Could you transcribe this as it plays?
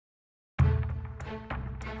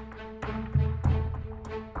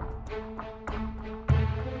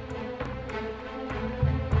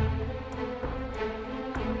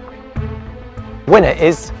Winner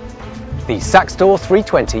is the Saxdor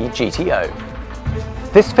 320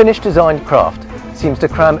 GTO. This Finnish designed craft seems to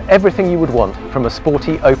cram everything you would want from a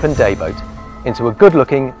sporty open day boat into a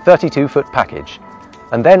good-looking 32-foot package,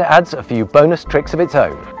 and then adds a few bonus tricks of its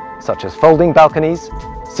own, such as folding balconies,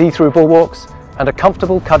 see-through bulwarks, and a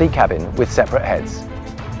comfortable cuddy cabin with separate heads.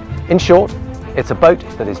 In short, it's a boat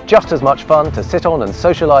that is just as much fun to sit on and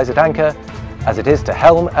socialise at anchor as it is to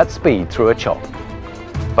helm at speed through a chop.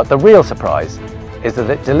 But the real surprise is that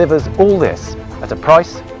it delivers all this at a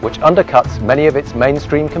price which undercuts many of its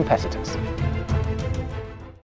mainstream competitors.